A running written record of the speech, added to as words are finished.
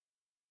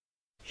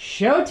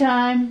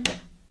Showtime!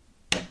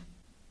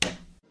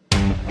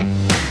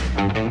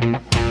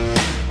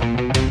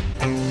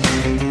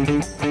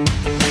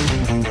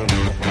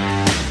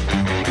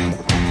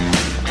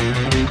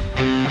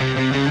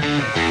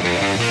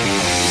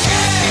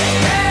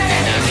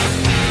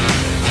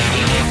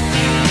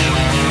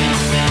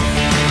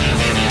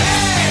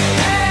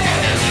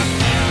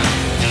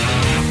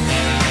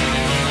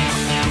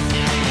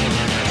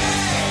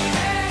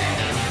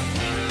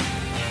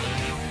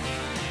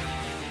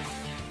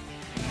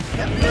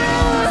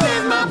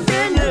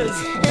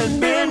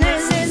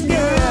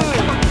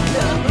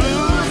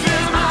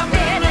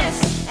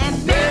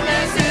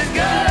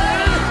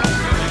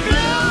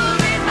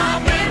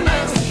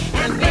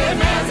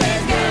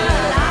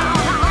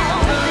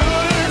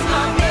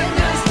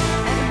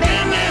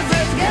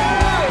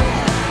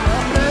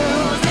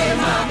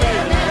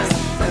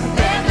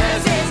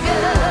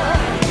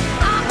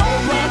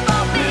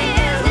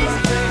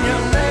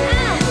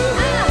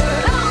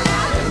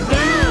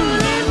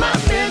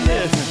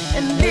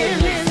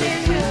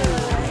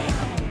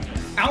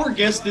 Our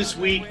guest this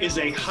week is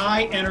a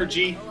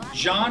high-energy,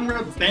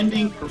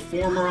 genre-bending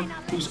performer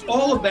who's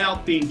all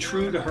about being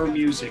true to her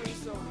music.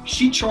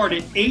 She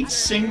charted 8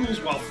 singles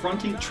while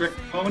fronting Trick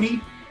Pony,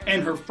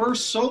 and her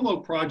first solo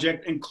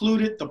project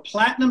included the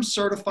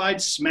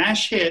platinum-certified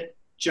smash hit,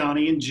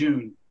 Johnny and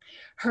June.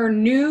 Her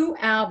new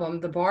album,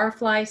 The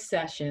Barfly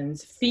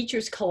Sessions,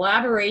 features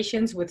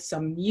collaborations with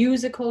some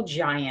musical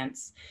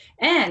giants,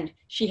 and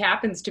she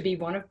happens to be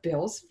one of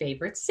Bill's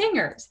favorite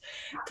singers.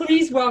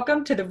 Please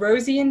welcome to the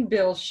Rosie and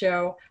Bill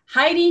Show,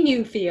 Heidi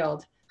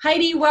Newfield.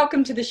 Heidi,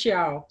 welcome to the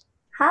show.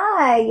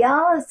 Hi,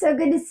 y'all. It's so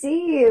good to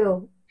see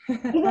you,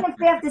 even if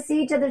we have to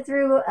see each other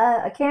through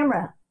a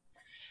camera.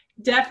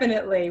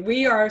 Definitely.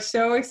 We are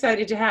so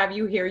excited to have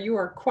you here. You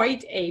are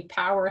quite a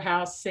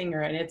powerhouse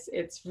singer, and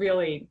it's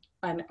really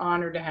an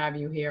honor to have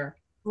you here.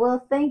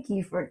 Well, thank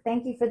you for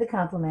the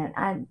compliment.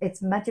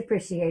 It's much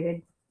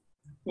appreciated.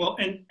 Well,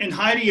 and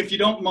Heidi, if you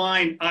don't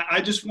mind,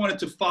 I just wanted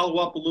to follow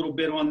up a little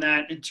bit on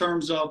that in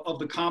terms of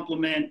the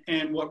compliment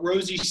and what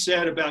Rosie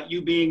said about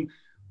you being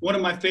one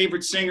of my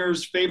favorite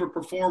singers, favorite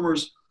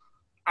performers.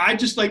 I'd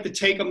just like to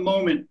take a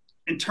moment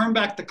and turn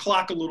back the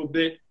clock a little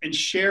bit and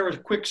share a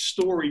quick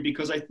story,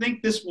 because I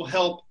think this will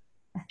help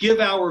give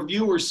our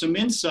viewers some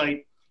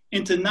insight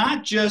into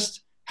not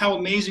just how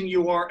amazing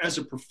you are as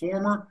a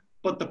performer,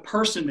 but the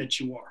person that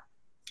you are.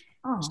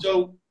 Oh.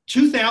 So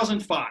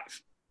 2005,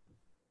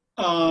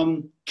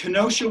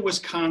 Kenosha,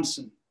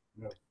 Wisconsin,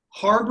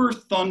 Harbor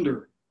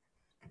Thunder.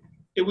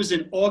 It was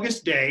an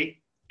August day,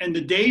 and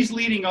the days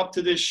leading up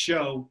to this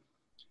show,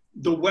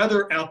 the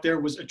weather out there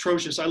was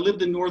atrocious. I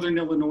lived in northern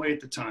Illinois at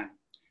the time,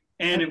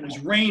 and it was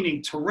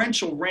raining,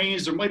 torrential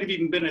rains. There might have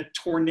even been a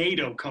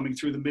tornado coming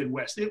through the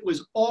Midwest. It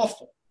was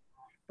awful.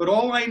 But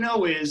all I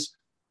know is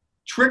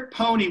Trick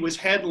Pony was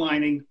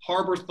headlining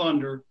Harbor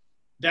Thunder.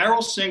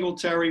 Daryl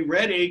Singletary,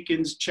 Red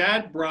Akins,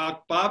 Chad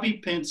Brock, Bobby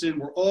Pinson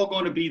were all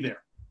going to be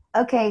there.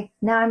 Okay,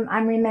 now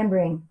I'm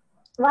remembering.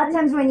 A lot of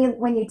times when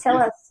you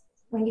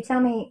tell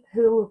me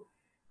who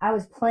I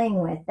was playing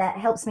with, that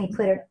helps me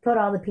put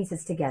all the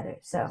pieces together.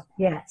 So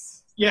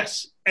yes.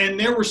 Yes, and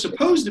there were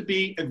supposed to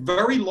be a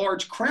very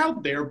large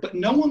crowd there, but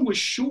no one was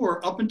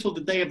sure up until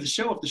the day of the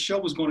show if the show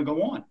was going to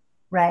go on.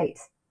 Right.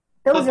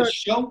 The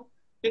show,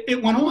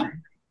 it went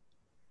on.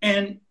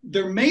 And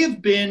there may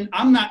have been,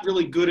 I'm not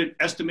really good at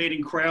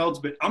estimating crowds,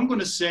 but I'm going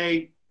to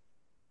say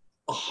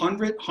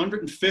 100,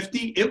 150.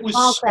 It was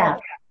small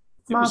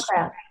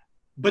crowd,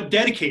 but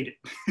dedicated.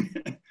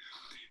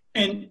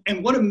 and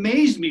what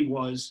amazed me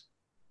was,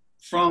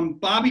 from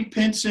Bobby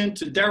Pinson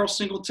to Daryl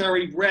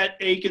Singletary, Rhett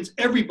Akins,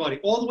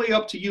 everybody, all the way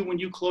up to you when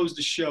you closed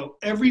the show,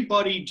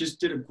 everybody just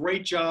did a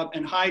great job.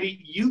 And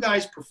Heidi, you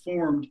guys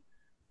performed.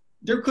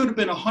 There could have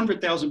been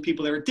 100,000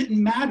 people there. It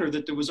didn't matter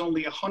that there was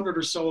only 100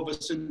 or so of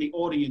us in the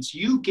audience.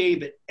 You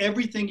gave it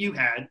everything you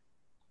had.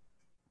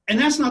 And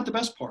that's not the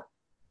best part.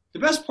 The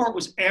best part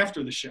was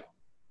after the show.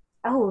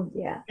 Oh,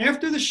 yeah.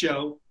 After the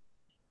show,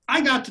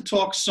 I got to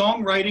talk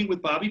songwriting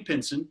with Bobby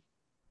Pinson.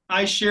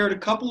 I shared a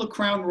couple of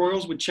Crown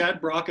Royals with Chad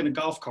Brock in a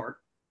golf cart.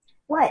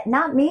 What?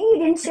 Not me? You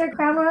didn't share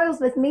Crown Royals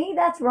with me?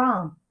 That's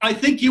wrong. I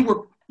think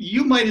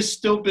you might have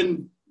still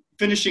been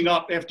finishing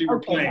up after you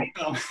were playing.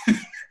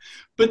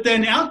 But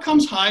then out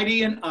comes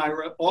Heidi and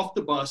Ira off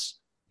the bus,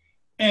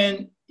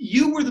 and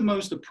you were the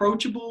most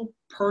approachable,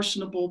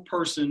 personable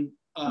person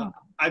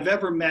I've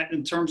ever met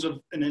in terms of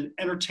an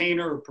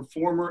entertainer or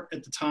performer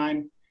at the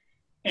time.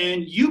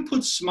 And you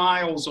put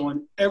smiles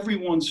on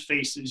everyone's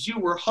faces. You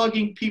were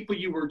hugging people.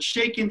 You were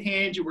shaking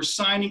hands. You were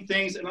signing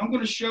things. And I'm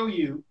going to show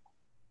you.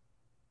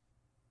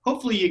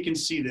 Hopefully you can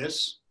see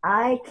this.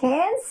 I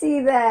can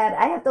see that.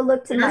 I have to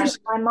look to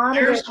my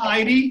monitor. There's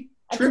Heidi,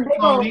 Trick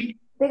Pony.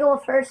 Big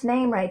old first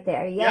name right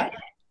there. Yep.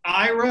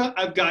 Ira,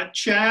 I've got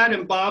Chad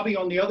and Bobby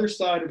on the other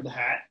side of the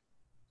hat.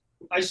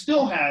 I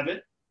still have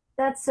it.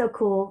 That's so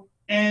cool.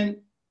 And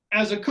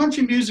as a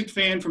country music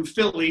fan from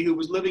Philly who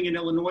was living in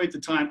Illinois at the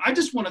time, I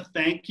just want to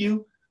thank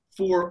you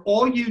for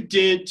all you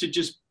did to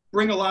just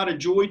bring a lot of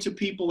joy to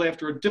people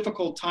after a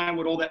difficult time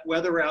with all that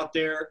weather out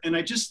there. And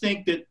I just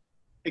think that,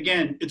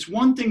 again, it's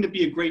one thing to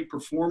be a great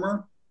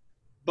performer,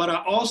 but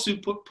I also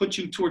put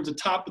you towards the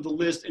top of the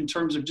list in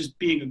terms of just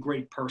being a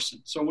great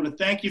person. So I want to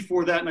thank you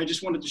for that. And I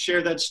just wanted to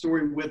share that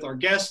story with our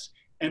guests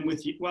and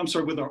with you, well, I'm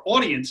sorry, with our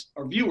audience,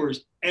 our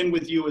viewers, and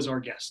with you as our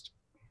guest.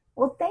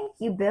 Well, thank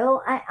you,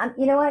 Bill.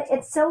 You know what?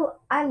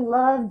 I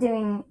love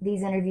doing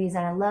these interviews,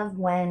 and I love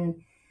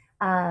when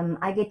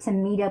I get to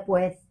meet up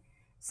with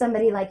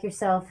somebody like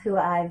yourself who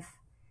I've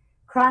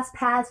crossed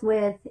paths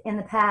with in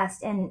the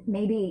past, and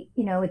maybe,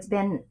 it's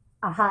been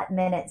a hot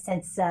minute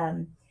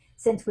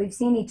since we've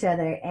seen each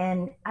other.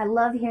 And I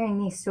love hearing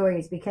these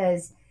stories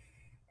because,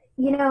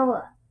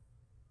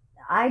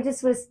 I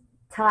just was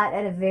taught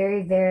at a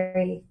very,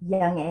 very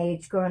young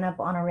age, growing up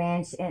on a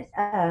ranch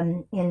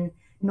in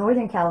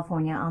Northern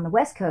California on the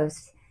West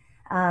Coast.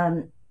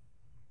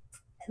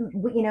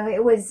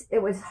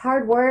 It was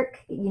hard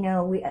work.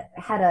 We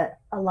had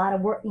a lot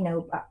of work.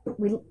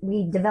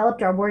 We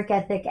developed our work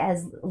ethic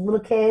as little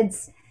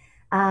kids.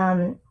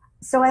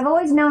 So I've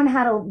always known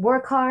how to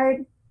work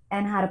hard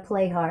and how to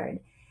play hard.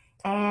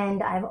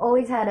 And I've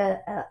always had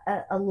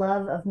a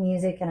love of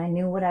music, and I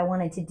knew what I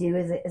wanted to do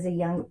as a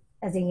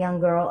young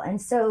girl. And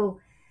so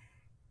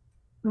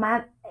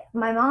my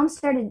mom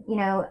started,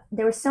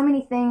 there were so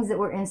many things that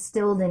were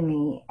instilled in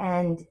me,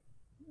 and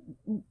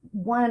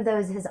one of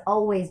those has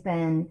always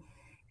been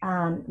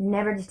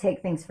never to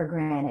take things for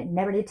granted,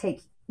 never to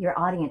take your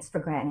audience for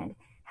granted,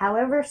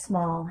 however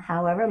small,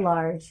 however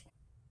large.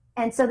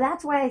 And so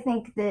that's why I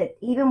think that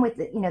even with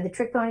the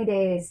Trick Pony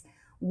Days,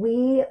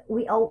 we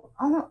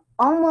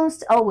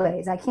almost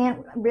always, I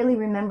can't really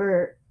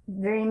remember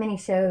very many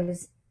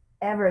shows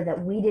ever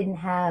that we didn't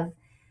have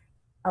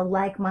a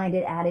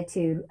like-minded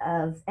attitude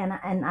of,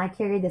 and I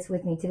carry this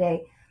with me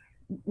today.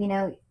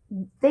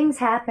 Things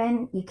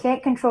happen. You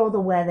can't control the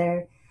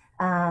weather.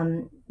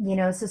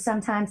 So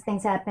sometimes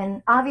things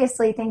happen.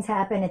 Obviously things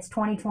happen. It's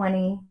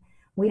 2020.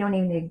 We don't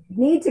even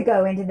need to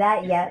go into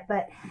that yet,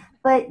 but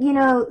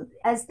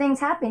as things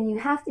happen, you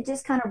have to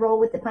just kind of roll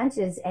with the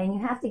punches, and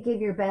you have to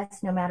give your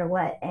best no matter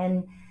what.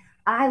 And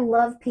I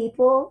love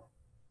people,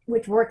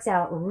 which works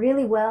out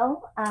really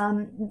well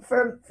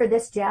for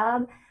this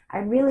job. I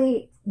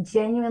really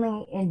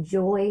genuinely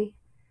enjoy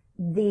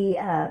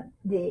the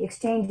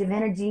exchange of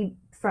energy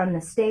from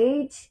the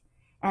stage,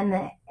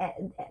 and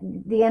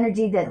the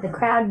energy that the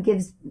crowd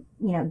gives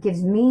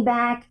me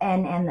back,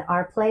 and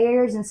our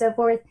players and so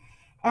forth.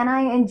 And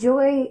I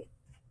enjoy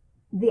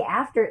the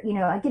after,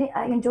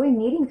 I enjoy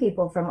meeting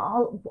people from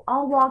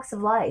all walks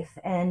of life,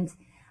 and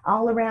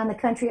all around the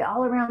country,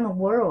 all around the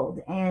world.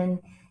 And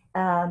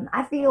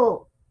I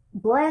feel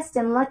blessed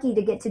and lucky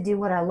to get to do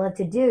what I love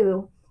to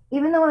do,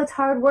 even though it's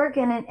hard work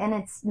and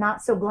it's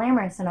not so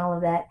glamorous and all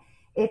of that.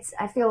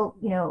 I feel,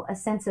 a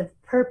sense of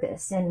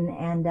purpose.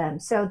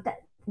 And so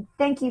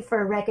thank you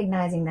for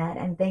recognizing that.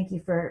 And thank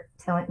you for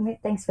telling me,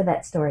 thanks for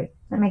that story.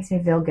 That makes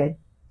me feel good.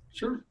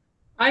 Sure.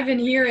 I've been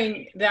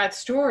hearing that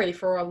story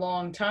for a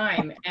long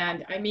time.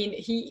 And I mean,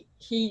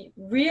 he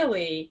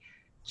really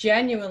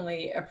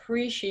genuinely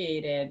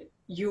appreciated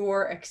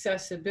your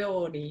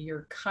accessibility,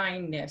 your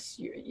kindness,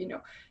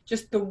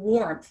 just the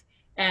warmth.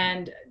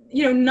 And,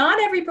 not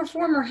every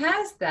performer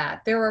has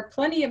that. There are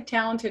plenty of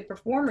talented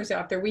performers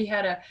out there. We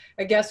had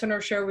a guest on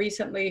our show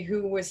recently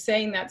who was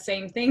saying that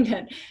same thing,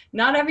 that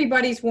not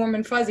everybody's warm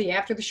and fuzzy.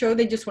 After the show,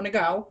 they just want to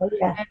go,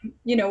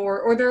 and,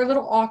 or they're a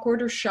little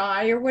awkward or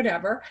shy or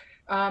whatever.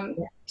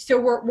 So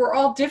we're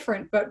all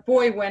different, but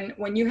boy,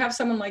 when you have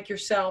someone like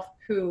yourself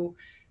who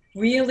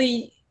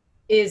really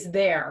is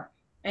there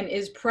and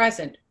is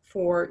present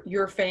for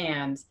your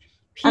fans.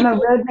 I'm a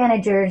road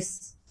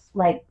manager's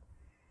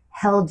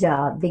hell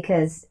job,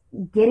 because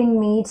getting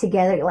me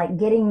together,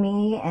 getting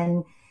me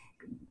and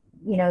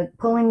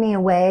pulling me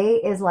away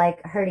is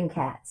like herding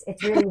cats.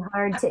 It's really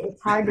hard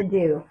to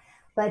do,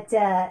 but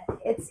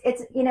it's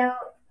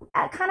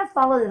I kind of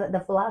follow the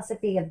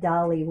philosophy of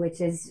Dolly,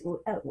 which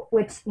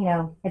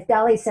if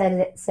Dolly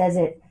says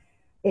it,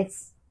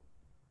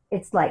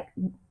 it's like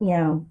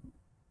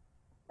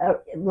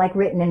like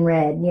written in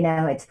red.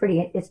 It's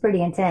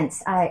pretty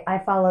intense.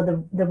 I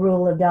follow the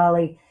rule of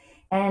Dolly,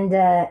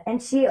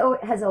 and she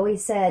has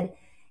always said,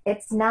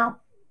 it's not.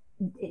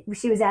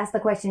 She was asked the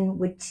question,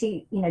 would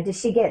she, does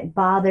she get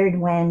bothered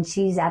when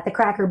she's at the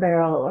Cracker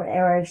Barrel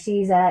or if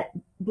she's at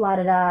blah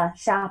da da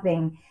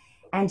shopping,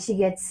 and she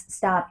gets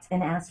stopped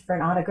and asked for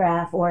an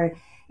autograph, or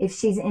if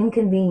she's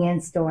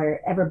inconvenienced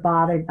or ever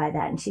bothered by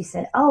that? And she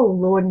said, oh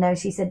Lord, no.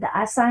 She said,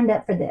 I signed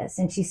up for this.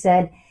 And she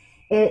said,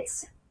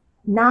 it's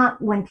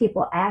not when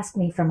people ask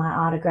me for my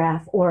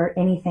autograph or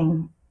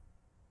anything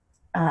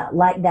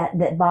like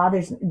that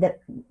bothers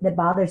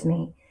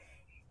me.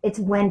 It's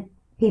when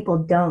people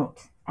don't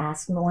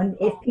ask me.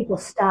 If people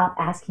stop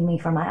asking me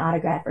for my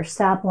autograph or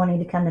stop wanting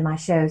to come to my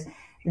shows,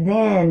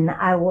 then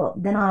I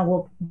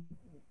will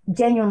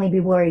genuinely be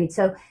worried.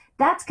 So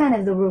that's kind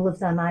of the rule of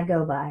thumb I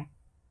go by.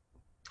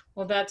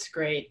 Well, that's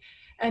great.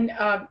 And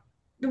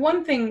the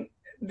one thing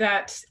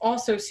that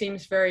also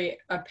seems very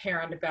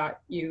apparent about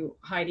you,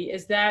 Heidi,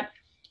 is that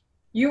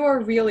you are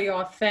really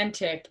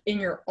authentic in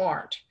your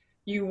art.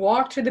 You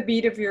walk to the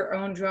beat of your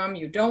own drum.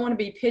 You don't want to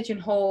be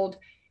pigeonholed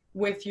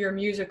with your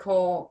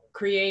musical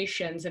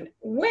creations. And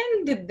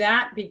when did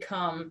that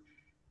become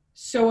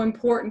so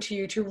important to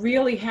you, to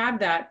really have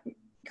that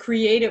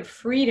creative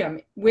freedom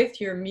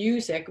with your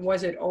music?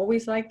 Was it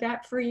always like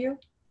that for you?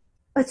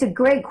 It's a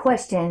great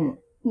question.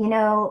 You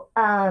know,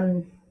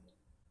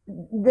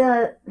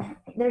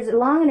 there's a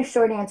long and a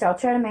short answer. I'll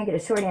try to make it a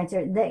short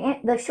answer.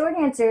 The short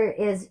answer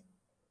is,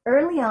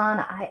 early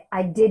on,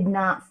 I did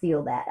not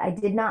feel that. I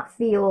did not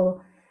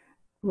feel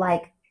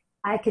like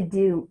I could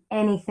do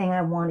anything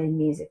I wanted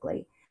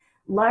musically,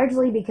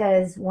 largely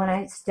because when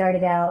I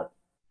started out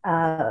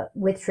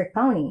with Trick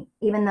Pony,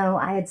 even though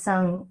I had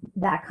sung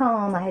back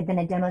home, I had been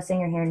a demo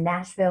singer here in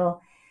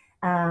Nashville.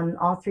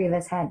 All three of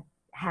us had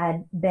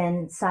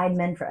been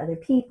sidemen for other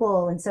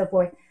people and so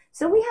forth.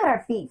 So we had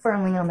our feet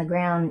firmly on the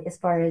ground as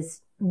far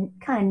as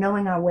kind of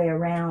knowing our way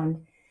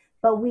around.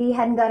 But we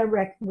had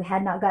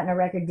not gotten a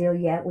record deal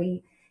yet.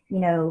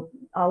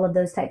 All of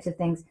those types of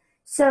things.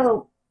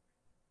 So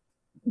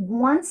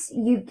once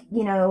you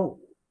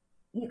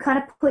kind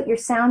of put your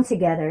sound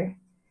together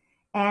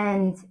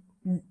and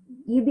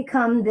you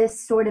become this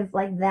sort of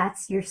like,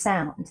 that's your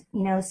sound,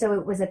 so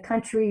it was a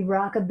country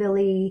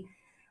rockabilly,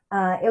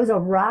 it was a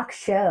rock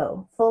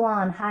show, full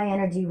on high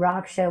energy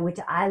rock show, which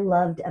I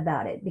loved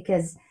about it,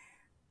 because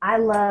I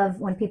love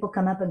when people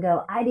come up and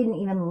go, I didn't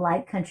even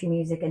like country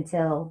music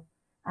until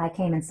I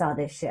came and saw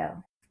this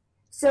show.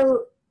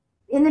 So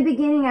in the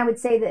beginning, I would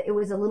say that it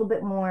was a little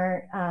bit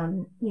more,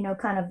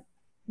 kind of,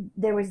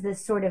 there was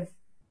this sort of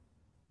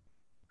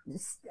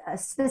a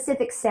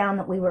specific sound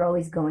that we were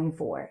always going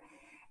for.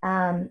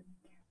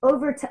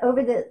 Over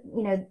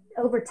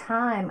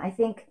time, I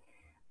think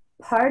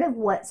part of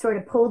what sort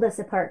of pulled us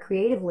apart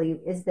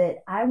creatively is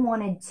that I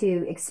wanted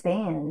to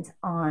expand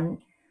on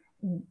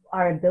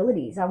our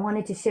abilities. I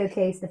wanted to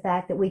showcase the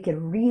fact that we could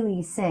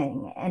really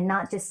sing, and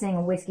not just sing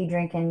a whiskey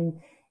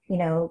drinking,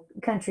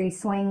 country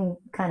swing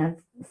kind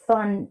of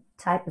fun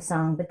type of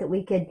song, but that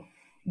we could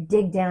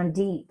dig down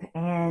deep.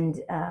 And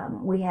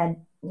we had,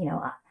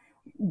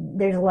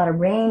 there's a lot of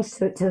range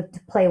to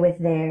play with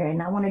there.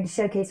 And I wanted to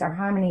showcase our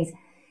harmonies.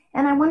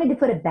 And I wanted to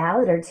put a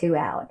ballad or two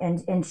out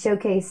and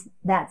showcase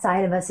that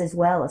side of us as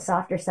well, a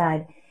softer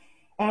side.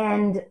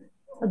 And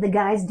the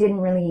guys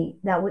didn't really,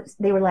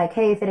 they were like,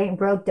 hey, if it ain't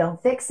broke,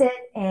 don't fix it.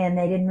 And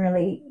they didn't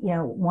really,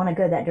 want to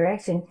go that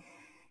direction.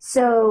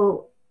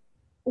 So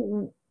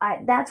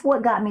that's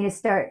what got me to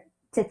start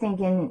to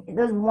thinking. It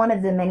was one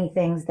of the many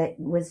things that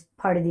was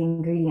part of the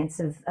ingredients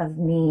of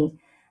me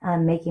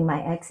making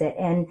my exit.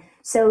 And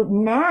so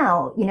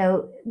now,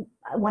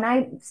 when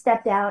I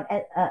stepped out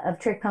of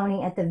Trick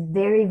Pony at the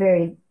very,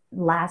 very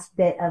last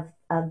bit of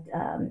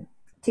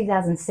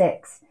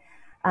 2006,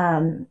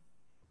 I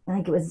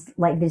think it was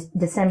like this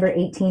December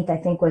 18th, I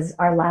think, was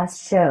our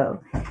last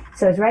show.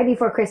 So it was right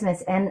before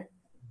Christmas. And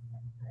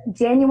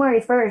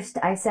January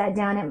 1st, I sat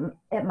down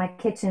at my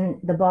kitchen,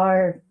 the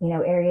bar,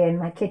 area in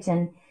my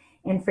kitchen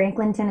in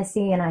Franklin,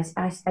 Tennessee. And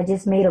I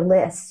just made a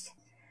list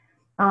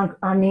on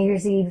New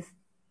Year's Eve,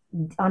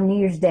 on New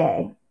Year's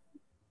Day.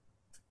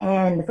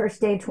 And the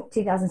first day of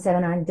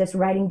 2007, I'm just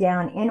writing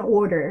down in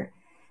order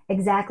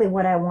exactly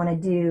what I want to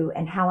do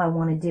and how I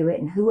want to do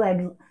it, and who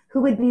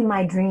would be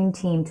my dream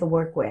team to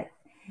work with,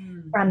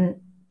 from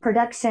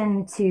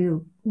production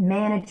to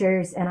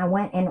managers. And I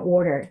went in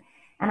order,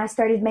 and I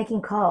started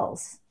making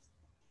calls.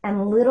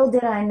 And little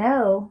did I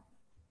know,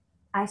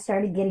 I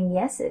started getting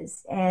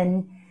yeses.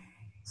 And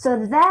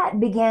so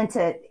that began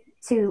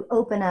to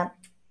open up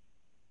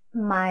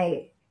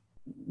my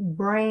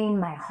brain,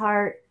 my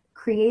heart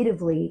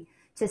creatively,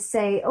 to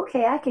say,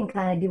 okay, I can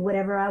kind of do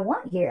whatever I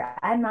want here.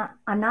 I'm not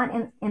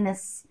in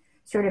this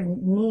sort of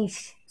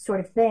niche sort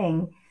of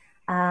thing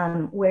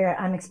where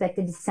I'm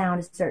expected to sound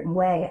a certain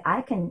way.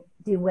 I can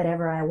do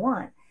whatever I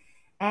want.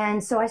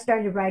 And so I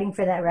started writing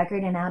for that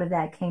record, and out of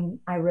that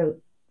I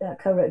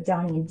co-wrote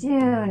Johnny and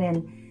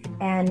June,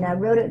 and I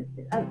wrote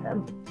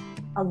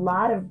a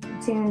lot of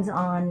tunes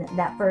on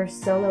that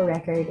first solo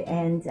record,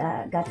 and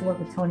got to work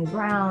with Tony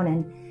Brown,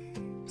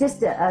 and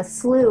just a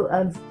slew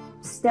of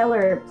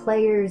stellar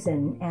players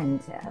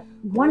and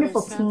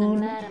wonderful team,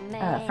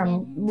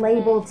 from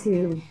label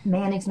to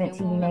management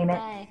to you name it.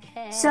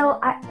 So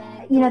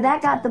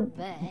that got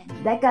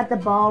the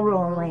ball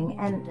rolling.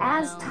 And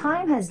as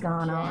time has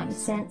gone on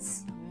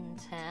since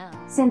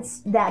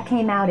that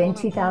came out in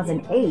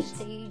 2008,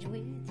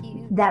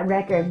 that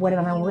record, What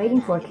Am I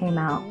Waiting For, came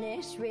out.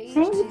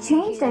 Things have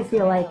changed, I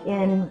feel like,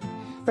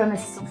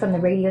 from the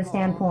radio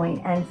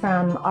standpoint, and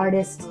from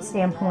artist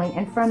standpoint,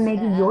 and from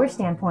maybe your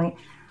standpoint.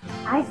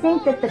 I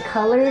think that the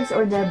colors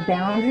or the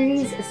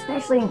boundaries,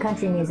 especially in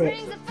country music,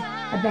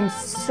 have been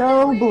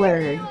so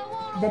blurred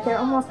that there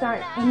almost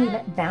aren't any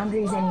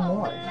boundaries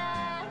anymore.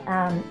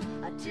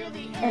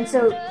 And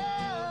so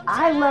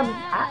I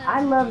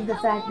love the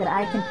fact that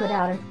I can put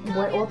out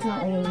what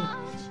ultimately,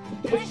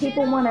 if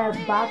people want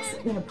to box,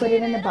 put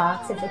it in the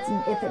box. If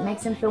it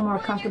makes them feel more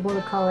comfortable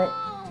to call it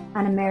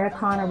an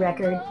Americana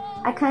record,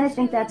 I kind of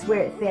think that's where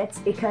it fits,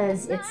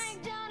 because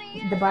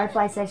the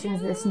Barfly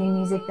Sessions, this new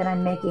music that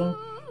I'm making,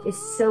 is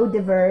so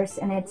diverse,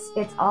 and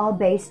it's all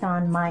based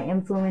on my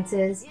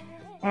influences.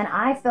 And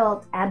I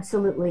felt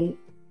absolutely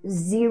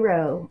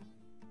zero,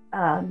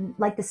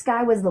 like the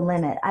sky was the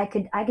limit. I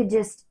could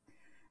just,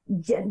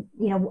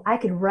 I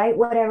could write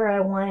whatever I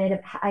wanted.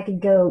 I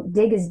could go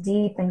dig as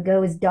deep and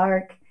go as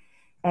dark,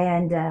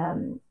 and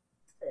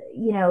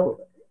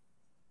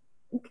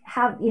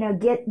have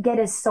get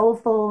as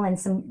soulful and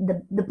some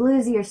the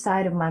bluesier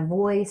side of my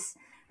voice.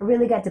 I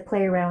really got to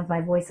play around with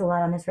my voice a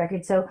lot on this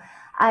record. So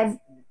I've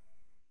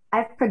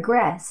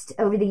progressed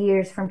over the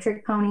years from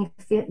Trick Pony,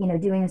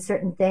 doing a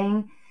certain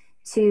thing,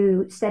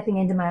 to stepping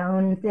into my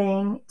own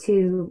thing,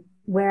 to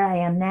where I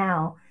am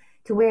now,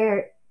 to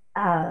where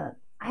I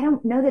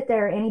don't know that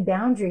there are any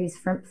boundaries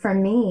for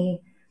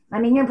me. I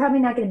mean, you're probably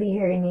not going to be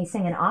hearing me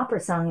sing an opera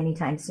song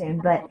anytime soon,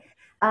 but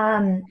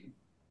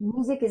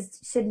music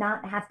should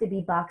not have to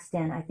be boxed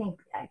in. I think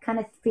I kind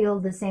of feel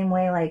the same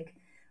way like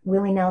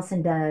Willie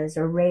Nelson does,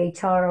 or Ray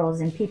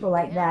Charles, and people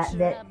like that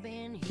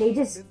they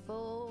just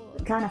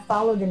kind of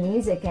follow the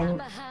music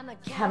and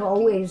have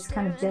always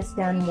kind of just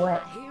done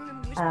what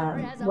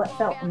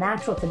felt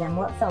natural to them,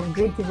 what felt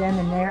good to them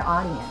and their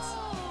audience.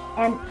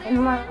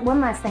 And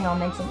one last thing I'll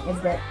mention is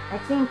that I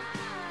think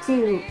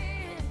too,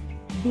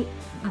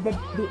 the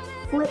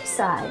flip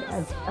side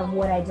of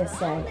what I just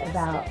said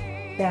about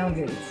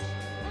boundaries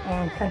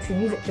and country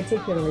music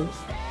particularly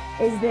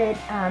is that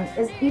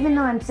even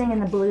though I'm singing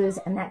the blues,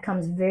 and that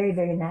comes very,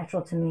 very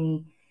natural to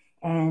me,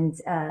 and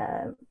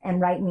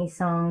writing these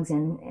songs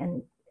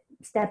and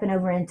stepping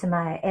over into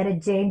my Etta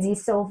Jamesy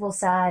soulful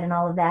side and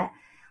all of that,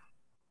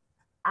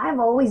 I've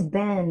always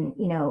been,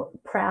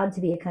 proud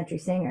to be a country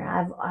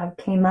singer. I've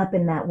came up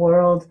in that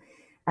world,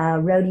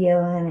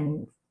 rodeoing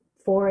and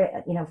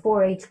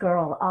 4-H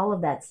girl, all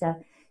of that stuff.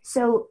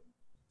 So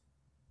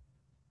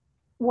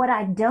what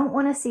I don't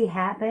want to see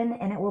happen,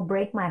 and it will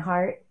break my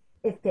heart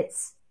if it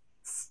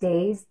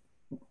stays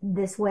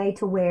this way,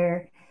 to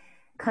where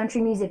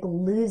country music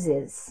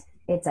loses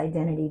its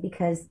identity,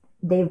 because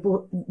there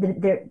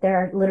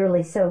are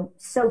literally so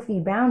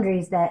few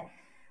boundaries that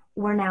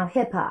we're now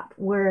hip hop,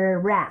 we're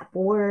rap,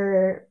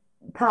 we're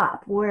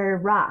pop, we're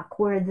rock,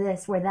 we're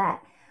this, we're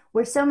that.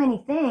 We're so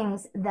many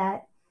things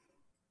that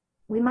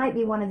we might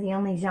be one of the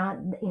only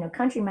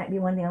country might be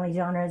one of the only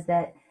genres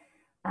that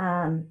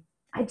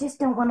I just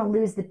don't want to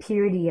lose the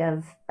purity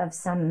of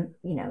some,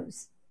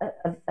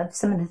 of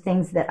some of the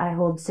things that I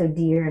hold so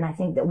dear, and I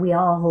think that we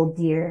all hold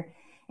dear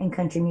in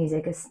country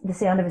music. It's the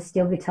sound of a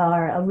steel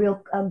guitar,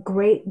 a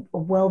great,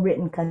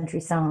 well-written country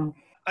song.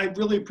 I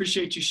really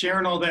appreciate you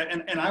sharing all that.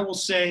 And I will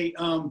say,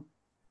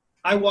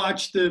 I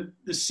watched the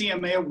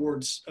CMA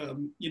Awards, a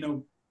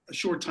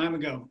short time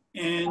ago.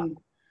 And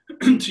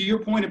to your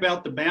point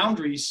about the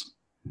boundaries,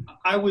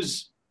 I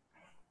was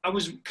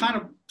kind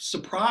of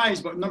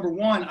surprised, but number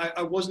one,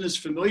 I wasn't as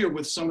familiar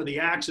with some of the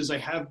acts as I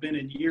have been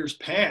in years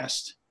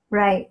past.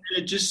 Right.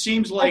 And it just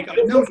seems like, I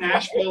know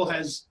Nashville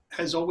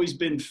has always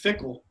been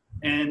fickle,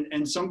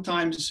 and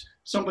sometimes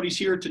somebody's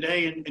here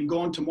today and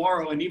gone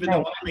tomorrow, and even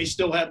though I may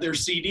still have their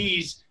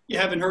CDs, you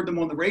haven't heard them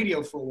on the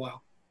radio for a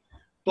while.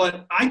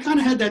 But I kind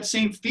of had that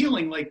same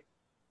feeling, like,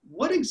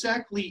 what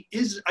exactly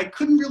I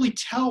couldn't really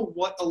tell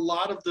what a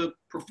lot of the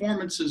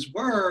performances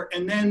were,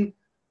 and then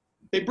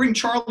they bring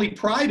Charlie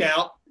Pride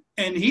out,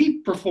 and he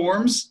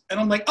performs, and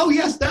I'm like, oh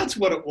yes, that's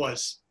what it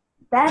was.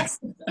 That's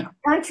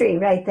country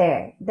right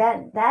there.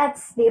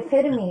 That's the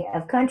epitome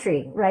of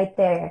country right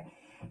there.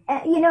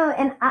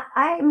 And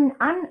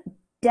I'm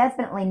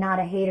definitely not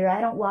a hater. I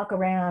don't walk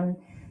around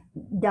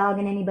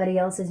dogging anybody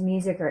else's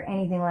music or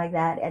anything like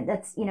that. And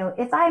that's,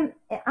 if I'm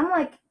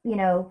like,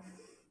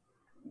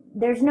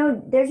 there's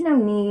no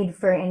need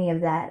for any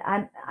of that.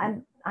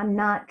 I'm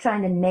not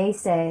trying to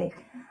naysay.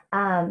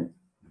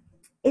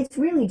 It's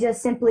really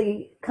just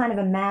simply kind of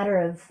a matter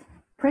of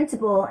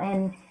principle,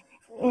 and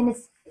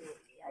it's,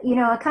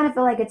 I kind of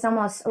feel like it's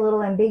almost a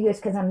little ambiguous,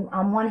 because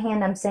on one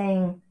hand I'm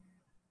saying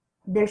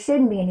there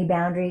shouldn't be any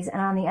boundaries, and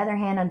on the other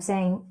hand I'm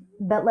saying,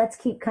 but let's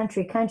keep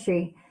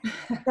country.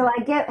 So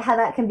I get how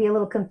that can be a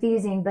little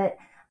confusing, but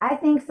I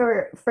think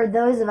for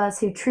those of us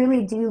who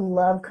truly do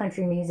love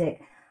country music,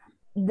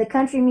 the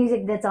country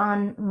music that's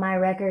on my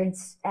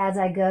records as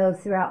I go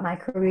throughout my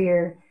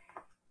career,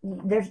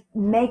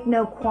 make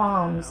no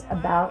qualms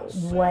about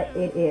what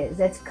it is.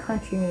 That's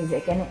country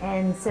music,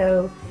 and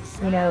so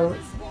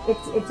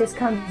it just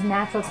comes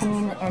natural to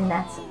me, and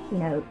that's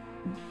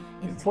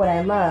it's what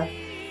I love.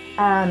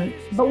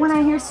 But when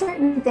I hear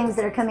certain things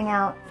that are coming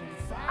out,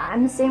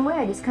 I'm the same way.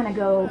 I just kind of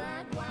go,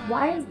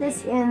 why is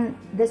this in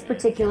this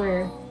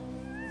particular?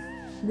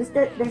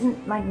 There's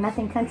like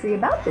nothing country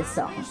about this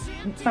song,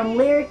 from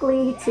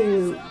lyrically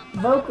to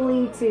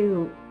vocally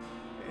to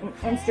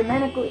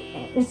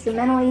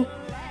instrumentally.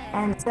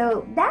 And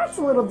so that's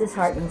a little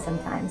disheartening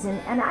sometimes.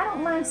 And I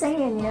don't mind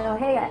saying,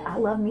 hey, I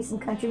love me some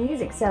country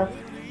music. So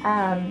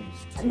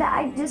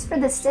just for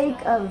the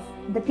sake of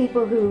the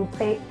people who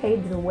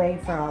paved the way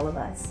for all of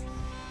us,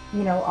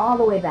 all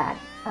the way back.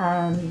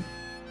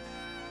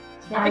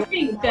 I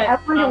think that I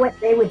wonder what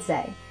they would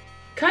say.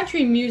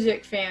 country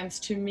music fans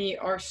to me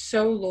are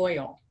so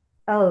loyal.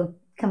 Oh,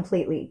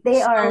 completely.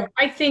 They are.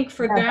 I think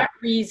for that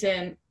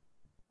reason,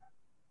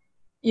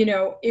 you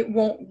know, it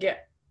won't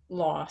get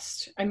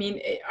lost. I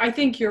mean, I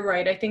think you're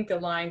right. I think the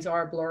lines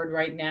are blurred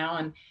right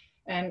now,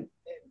 and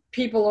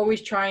people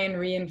always try and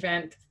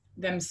reinvent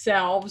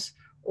themselves,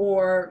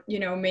 or, you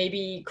know,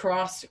 maybe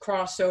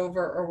crossover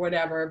or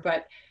whatever.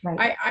 But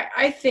Right.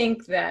 I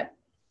think that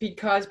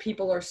because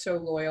people are so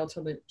loyal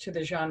to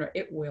the genre,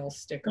 it will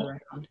stick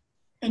around.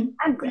 And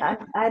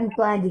I'm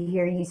glad to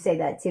hear you say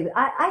that too.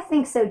 I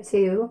think so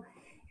too.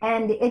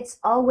 And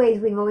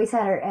we've always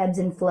had our ebbs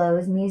and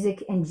flows.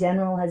 Music in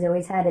general has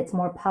always had its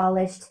more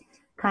polished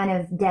kind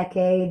of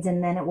decades,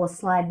 and then it will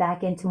slide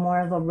back into more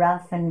of a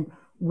rough and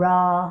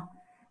raw,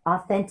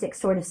 authentic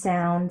sort of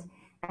sound.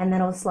 And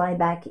then it'll slide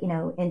back, you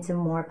know, into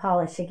more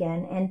polish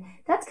again. And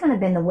that's kind of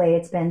been the way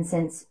it's been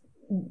since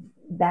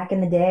back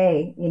in the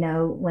day, you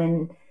know,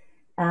 when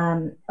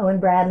Owen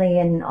Bradley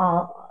and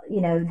all,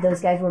 you know, those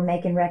guys were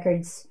making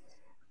records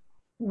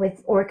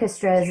with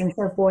orchestras and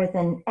so forth.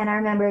 And I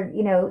remember,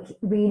 you know,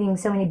 reading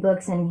so many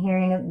books and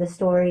hearing the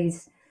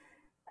stories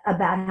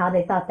about how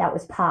they thought that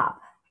was pop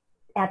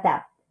at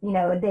that, you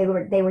know, they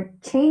were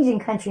changing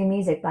country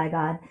music, by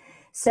God.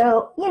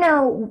 So, you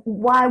know,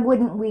 why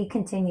wouldn't we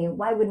continue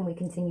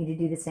to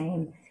do the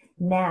same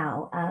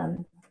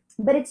now?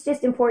 But it's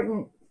just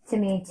important to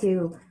me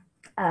to,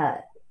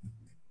 I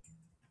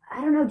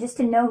don't know, just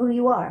to know who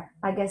you are.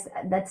 I guess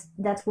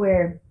that's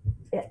where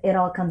it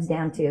all comes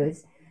down to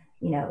is,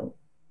 you know,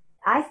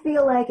 I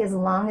feel like as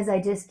long as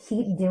I just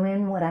keep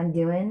doing what I'm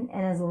doing,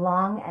 and as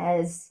long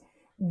as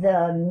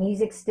the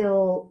music's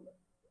still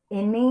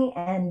in me,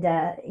 and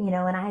you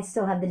know, and I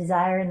still have the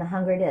desire and the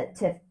hunger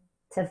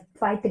to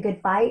fight the good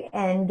fight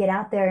and get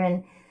out there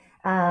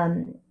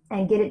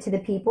and get it to the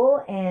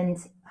people, and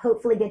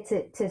hopefully get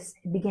to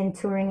begin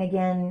touring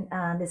again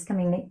this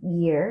coming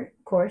year,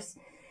 of course.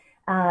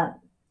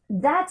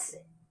 That's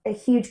a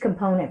huge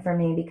component for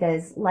me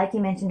because, like you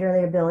mentioned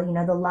earlier, Bill, you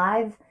know, the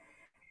live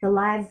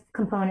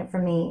component for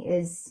me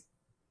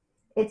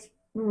it's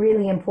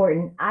really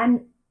important.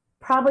 I'm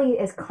probably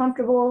as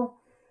comfortable.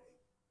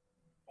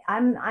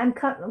 I'm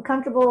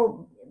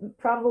comfortable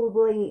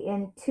probably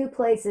in two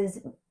places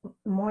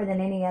more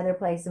than any other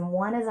place, and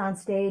one is on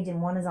stage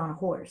and one is on a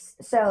horse.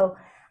 So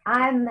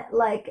I'm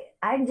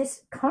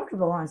just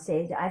comfortable on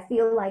stage. I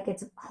feel like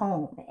it's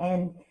home,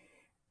 and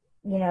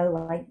you know,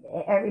 like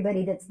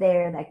everybody that's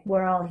there, like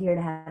we're all here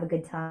to have a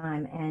good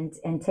time and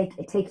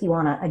take you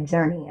on a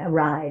journey, a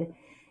ride.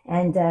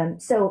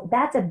 And so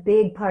that's a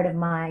big part of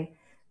my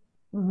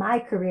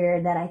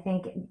career that I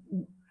think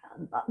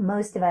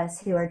most of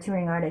us who are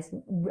touring artists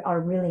are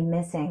really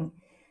missing,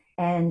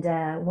 and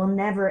we'll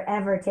never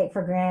ever take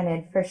for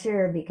granted, for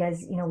sure,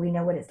 because you know we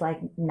know what it's like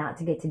not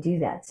to get to do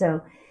that.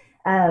 So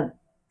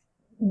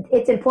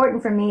it's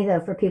important for me though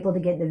for people to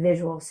get the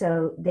visual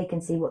so they can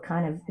see what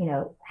kind of, you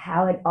know,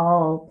 how it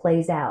all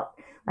plays out.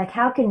 Like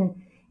how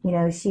can, you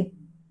know, she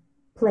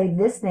play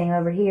this thing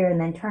over here and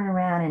then turn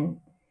around and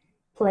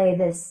play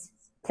this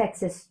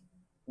Texas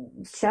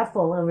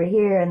shuffle over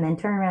here and then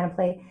turn around and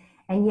play,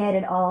 and yet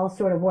it all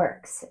sort of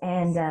works.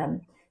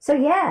 And so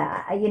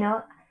yeah, you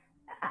know,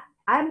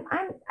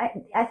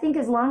 I think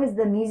as long as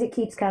the music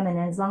keeps coming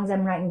and as long as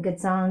I'm writing good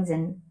songs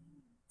and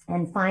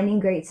finding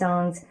great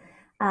songs,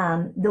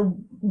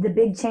 the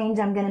big change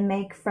I'm going to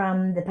make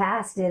from the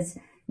past is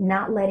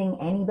not letting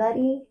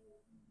anybody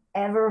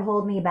ever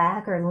hold me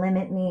back or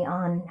limit me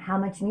on how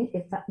much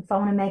music. If I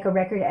want to make a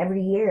record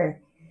every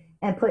year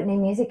and put new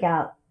music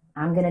out,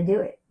 I'm going to do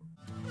it.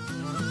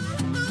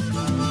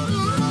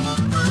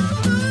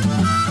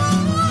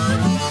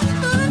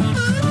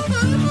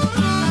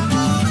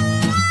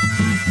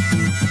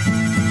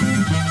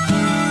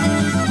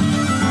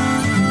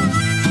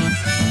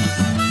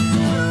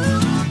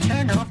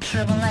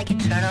 Trouble like you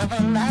turn off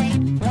a light.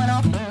 Went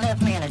off and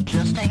left me and it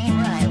just ain't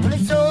right. Well,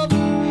 it's over,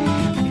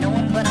 I know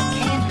it, but I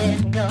can't let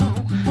it go.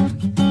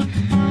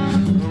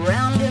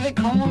 Around every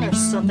corner,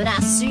 something I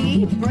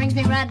see brings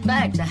me right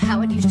back to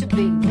how it used to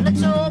be. Well,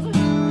 it's over,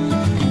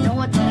 I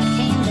know it, but I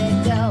can't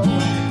let go.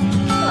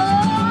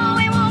 Oh,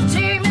 he won't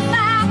take me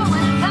back, but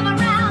when I come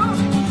around,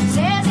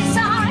 says he's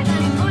sorry, but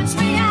he puts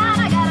me out.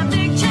 I got a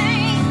big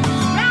chain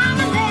around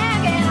my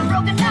neck and I'm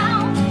broken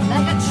down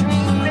like a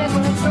train wreck.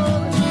 Well, it's over.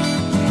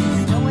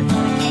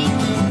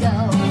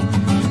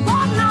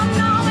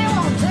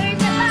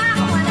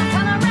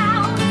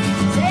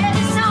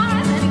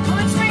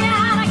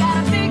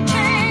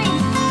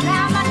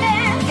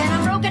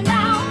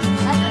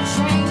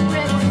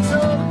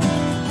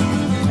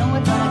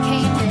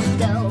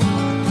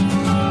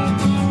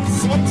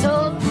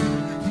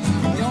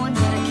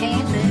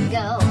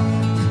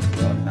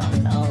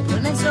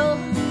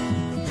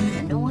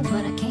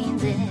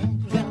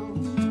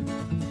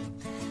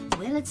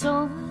 It's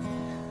over.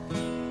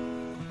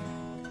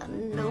 I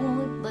know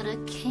it, but I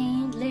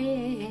can't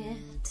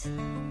let.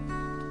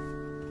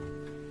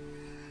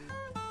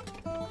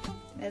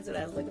 That's what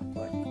I was looking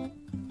for.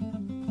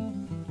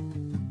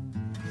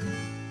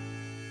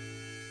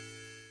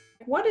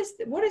 what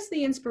is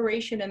the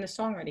inspiration and the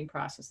songwriting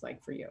process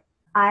like for you?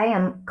 I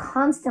am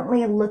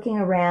constantly looking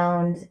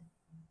around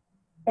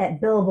at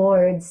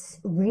billboards,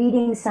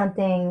 reading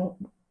something,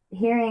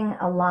 hearing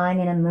a line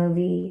in a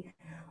movie,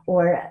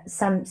 or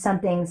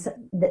something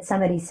that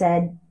somebody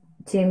said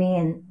to me,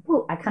 and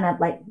I kind of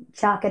like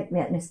chalk it,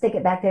 stick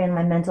it back there in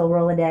my mental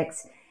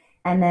Rolodex,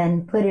 and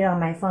then put it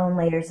on my phone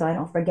later so I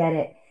don't forget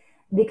it.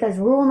 Because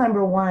rule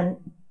number one,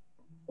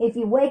 if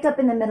you wake up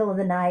in the middle of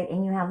the night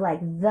and you have like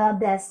the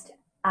best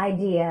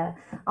idea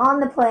on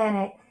the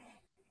planet,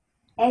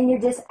 and you're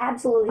just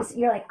absolutely,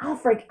 you're like,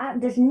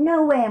 there's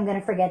no way I'm going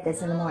to forget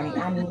this in the morning.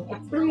 I mean,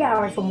 it's 3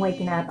 hours from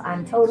waking up.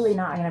 I'm totally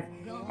not going to.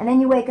 And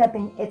then you wake up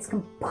and it's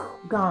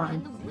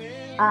gone.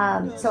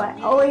 So I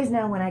always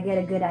know when I get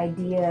a good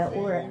idea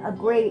or a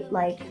great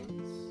like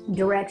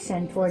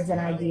direction towards an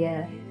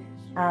idea,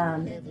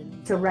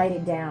 to write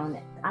it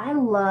down. I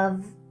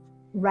love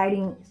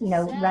writing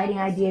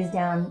ideas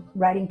down,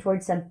 writing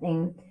towards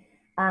something.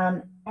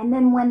 And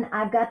then when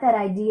I've got that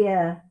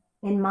idea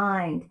in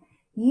mind,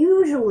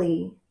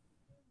 usually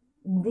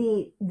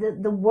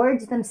the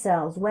words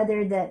themselves,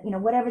 whether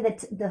whatever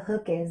the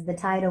hook is, the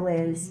title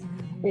is,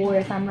 or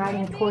if I'm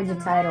writing towards a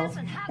title,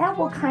 that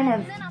will kind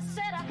of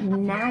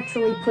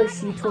naturally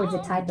push you towards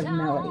a type of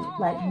melody.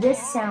 Like, this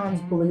sounds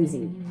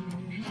bluesy.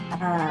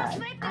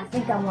 I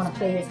think I want to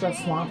play this real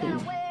swampy.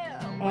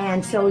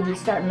 And so you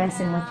start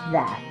messing with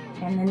that.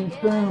 And then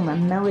boom, a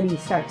melody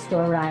starts to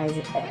arise,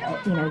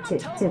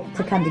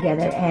 to come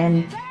together,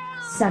 and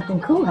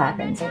something cool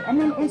happens. And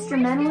then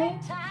instrumentally,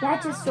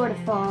 that just sort of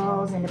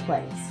falls into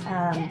place.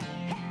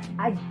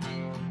 I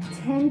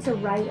tend to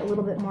write a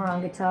little bit more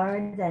on guitar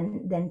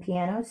than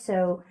piano.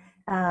 So,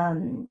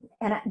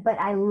 but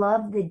I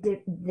love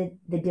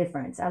the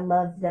difference. I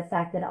love the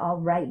fact that I'll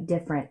write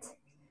different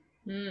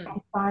and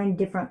find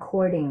different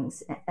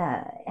chordings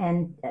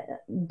and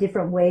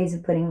different ways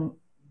of putting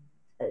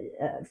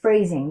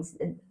phrasings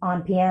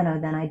on piano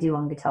than I do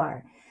on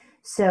guitar.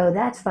 So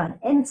that's fun.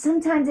 And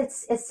sometimes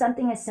it's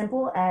something as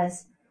simple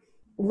as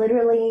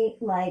literally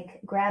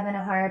like grabbing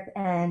a harp,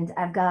 and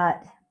I've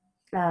got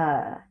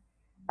a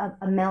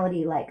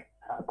melody, like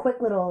a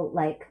quick little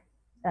like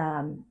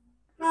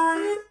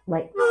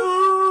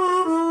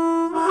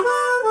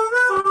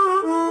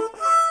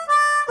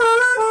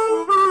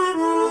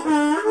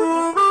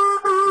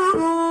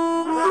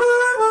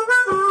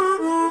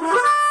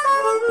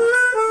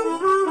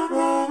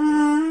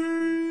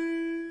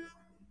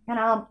and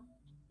I'll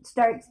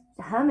start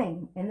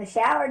humming in the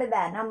shower to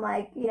that, and I'm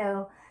like,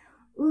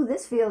 ooh,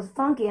 this feels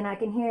funky, and I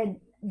can hear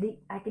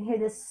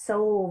these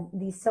soul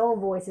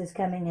voices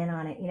coming in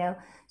on it,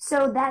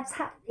 So that's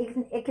how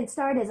it can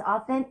start as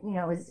often,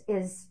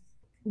 as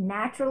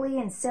naturally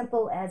and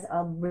simple as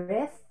a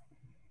riff,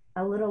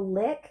 a little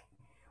lick,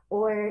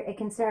 or it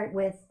can start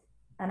with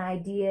an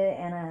idea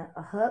and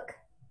a hook,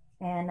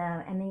 and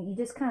then you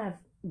just kind of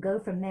go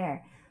from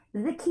there.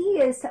 The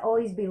key is to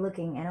always be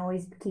looking and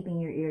always keeping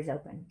your ears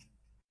open.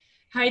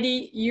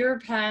 Heidi, your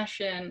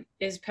passion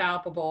is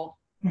palpable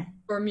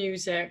for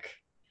music.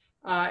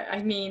 I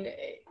mean,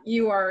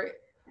 you are,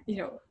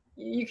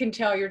 you can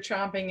tell you're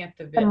chomping at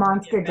the bit. The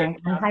monster drink.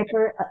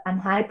 I'm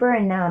hyper,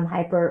 and now I'm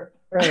hyper.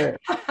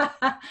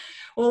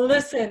 Well,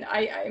 listen,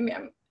 I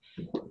mean,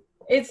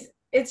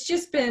 it's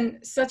just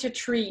been such a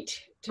treat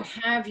to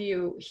have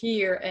you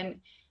here,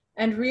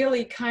 and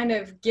really kind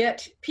of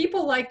get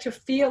people like to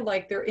feel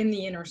like they're in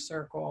the inner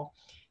circle,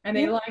 and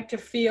they like to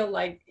feel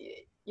like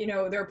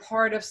they're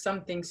part of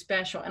something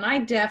special. And I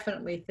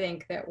definitely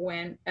think that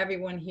when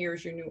everyone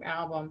hears your new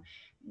album,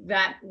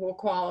 that will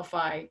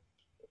qualify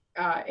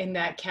in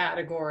that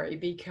category,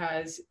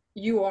 because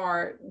you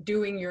are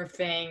doing your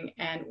thing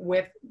and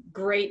with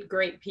great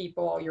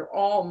people. You're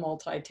all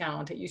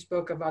multi-talented. You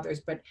spoke of others,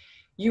 but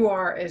you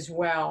are as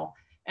well.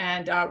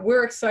 And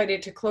we're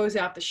excited to close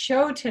out the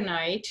show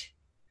tonight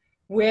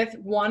with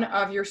one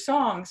of your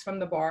songs from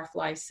the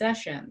Barfly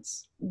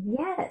Sessions.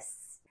 Yes.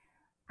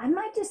 I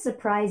might just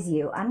surprise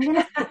you. I'm going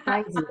to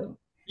surprise you.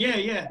 Yeah.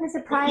 I'm going to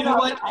surprise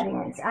all the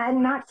audience.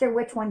 I'm not sure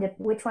which one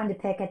to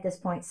pick at this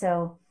point.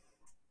 So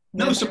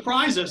no,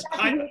 surprise us.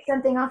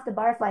 Something off the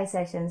Barfly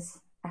Sessions.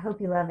 I hope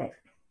you love it.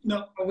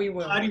 No, we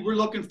will. Heidi, we're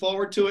looking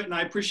forward to it, and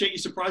I appreciate you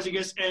surprising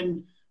us.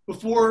 And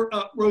before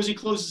Rosie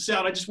closes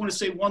out, I just want to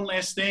say one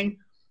last thing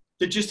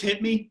that just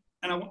hit me,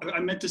 and I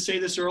meant to say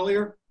this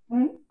earlier.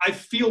 Mm-hmm. I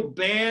feel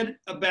bad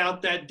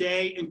about that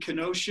day in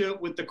Kenosha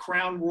with the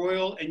Crown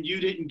Royal, and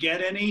you didn't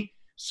get any.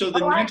 So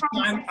the next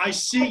time I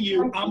see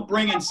you, I'm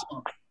bringing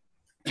some.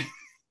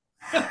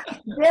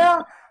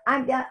 Bill,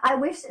 I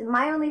wish,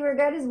 my only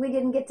regret is we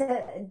didn't get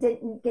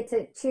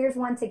to cheers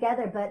one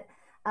together. But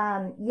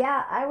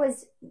yeah, I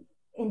was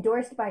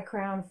endorsed by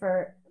Crown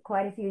for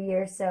quite a few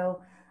years,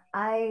 so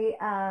I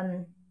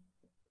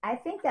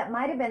think that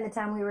might have been the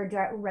time we were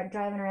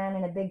driving around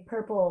in a big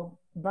purple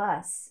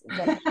bus.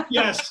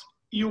 Yes,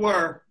 you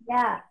were.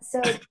 Yeah,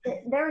 so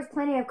there was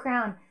plenty of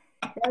Crown.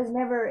 There was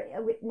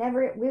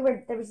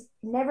there was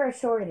never a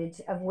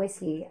shortage of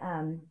whiskey,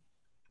 and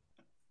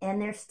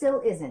there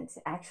still isn't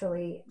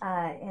actually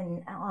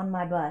on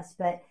my bus.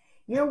 But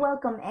You're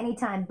welcome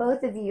anytime.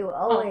 Both of you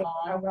always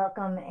are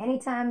welcome.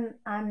 Anytime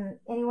I'm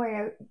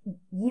anywhere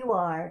you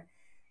are,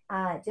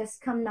 just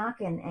come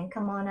knocking and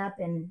come on up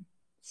and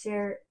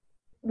share.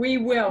 We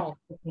will.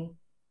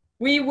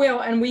 We will,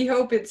 and we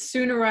hope it's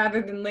sooner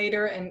rather than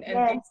later, and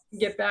things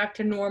get back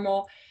to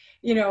normal,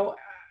 you know.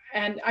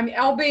 And I mean,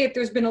 albeit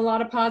there's been a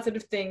lot of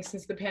positive things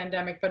since the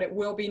pandemic, but it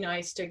will be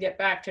nice to get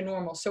back to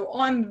normal. So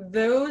on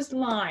those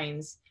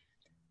lines,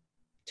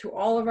 to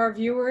all of our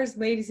viewers,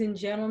 ladies and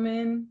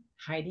gentlemen,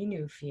 Heidi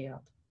Newfield.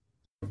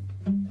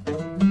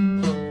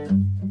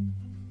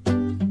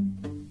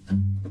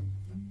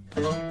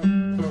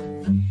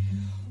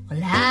 Well,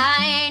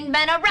 I ain't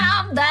been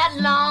around that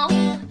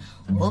long,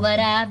 oh, but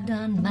I've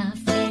done my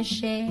fair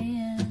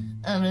share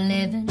of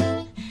living.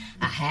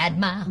 I had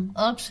my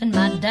ups and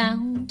my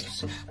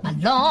downs, my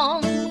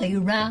long way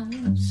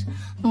rounds,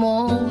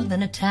 more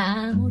than a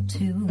time or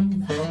two.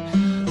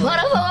 But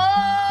of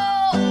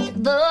all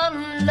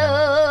the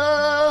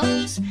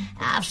loves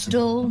I've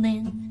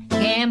stolen,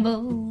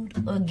 gambled,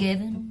 or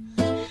given,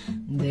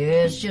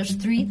 there's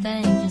just three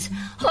things,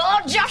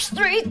 oh, just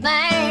three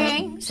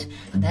things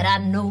that I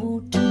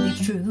know to be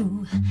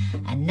true.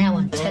 And now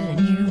I'm telling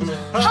you,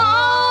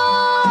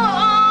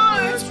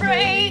 hearts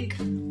break,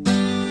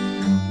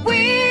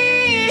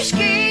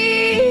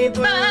 whiskey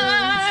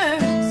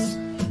burns,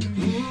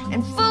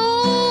 and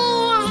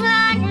fools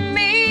like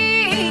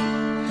me,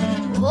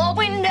 oh,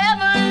 we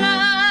never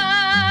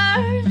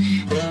learn.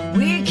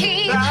 We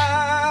keep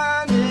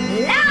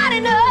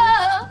lining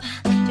up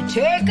to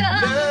take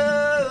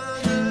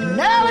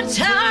another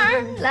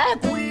turn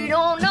like we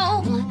don't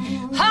know.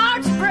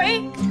 Hearts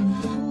break,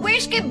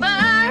 whiskey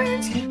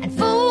burns, and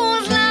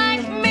fools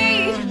like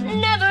me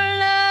never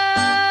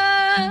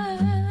learn.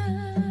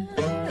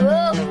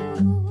 Oh.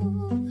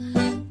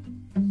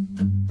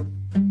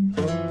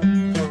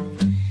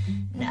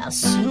 Now,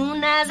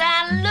 soon as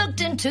I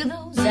looked into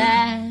those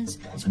eyes,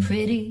 as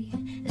pretty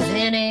as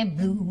any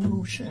blue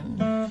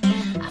ocean,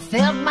 I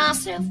felt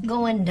myself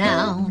going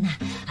down.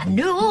 I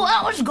knew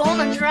I was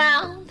gonna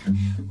drown.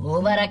 Oh,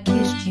 but I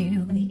kissed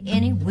you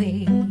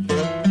anyway.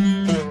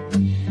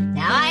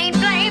 Now I ain't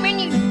blaming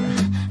you.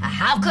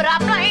 How could I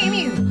blame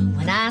you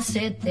when I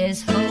set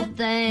this whole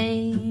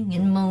thing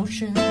in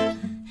motion?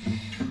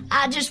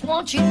 I just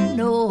want you to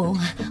know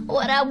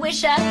what I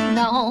wish I'd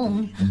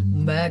known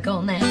back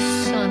on that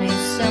sunny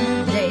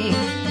summer day.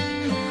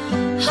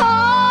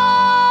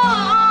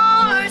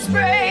 Hearts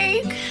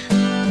break,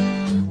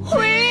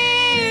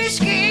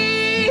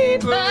 whiskey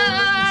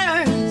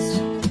burns,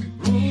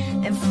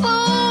 and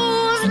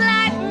fools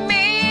like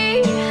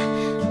me,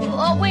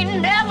 oh, we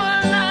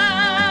never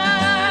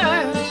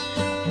learn.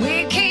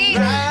 We keep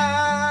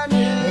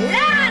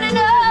lining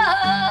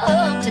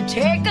up to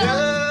take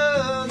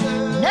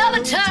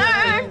another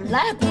turn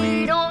like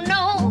we don't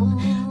know.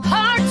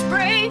 Hearts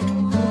break,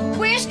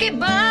 whiskey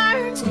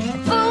burns,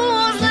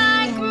 fools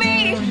like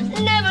me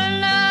never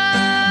learn.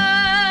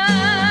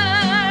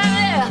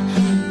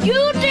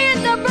 You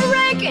did the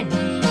breaking,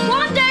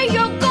 one day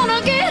you're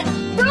gonna get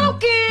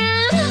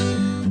broken.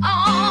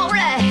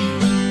 Alright,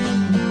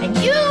 and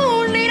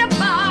you need a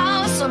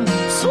boss, some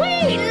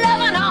sweet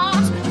loving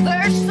arms,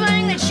 first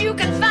thing that you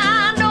can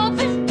find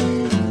open.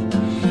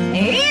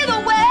 Either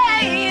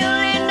way,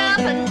 you'll end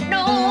up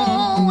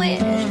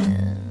knowing.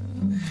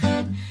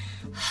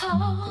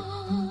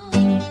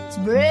 Hearts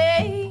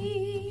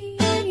break,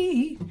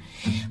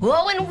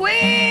 oh, and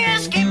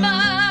whiskey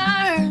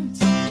burns,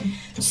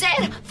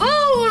 said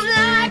fools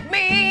like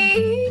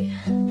me,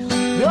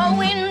 oh,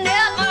 we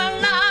never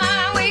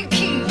learn. We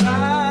keep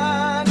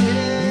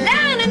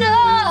lining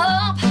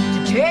up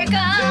to take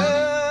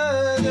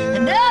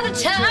another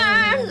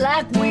turn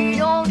like we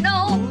don't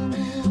know.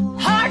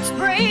 Hearts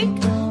break,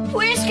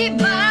 whiskey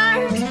burns.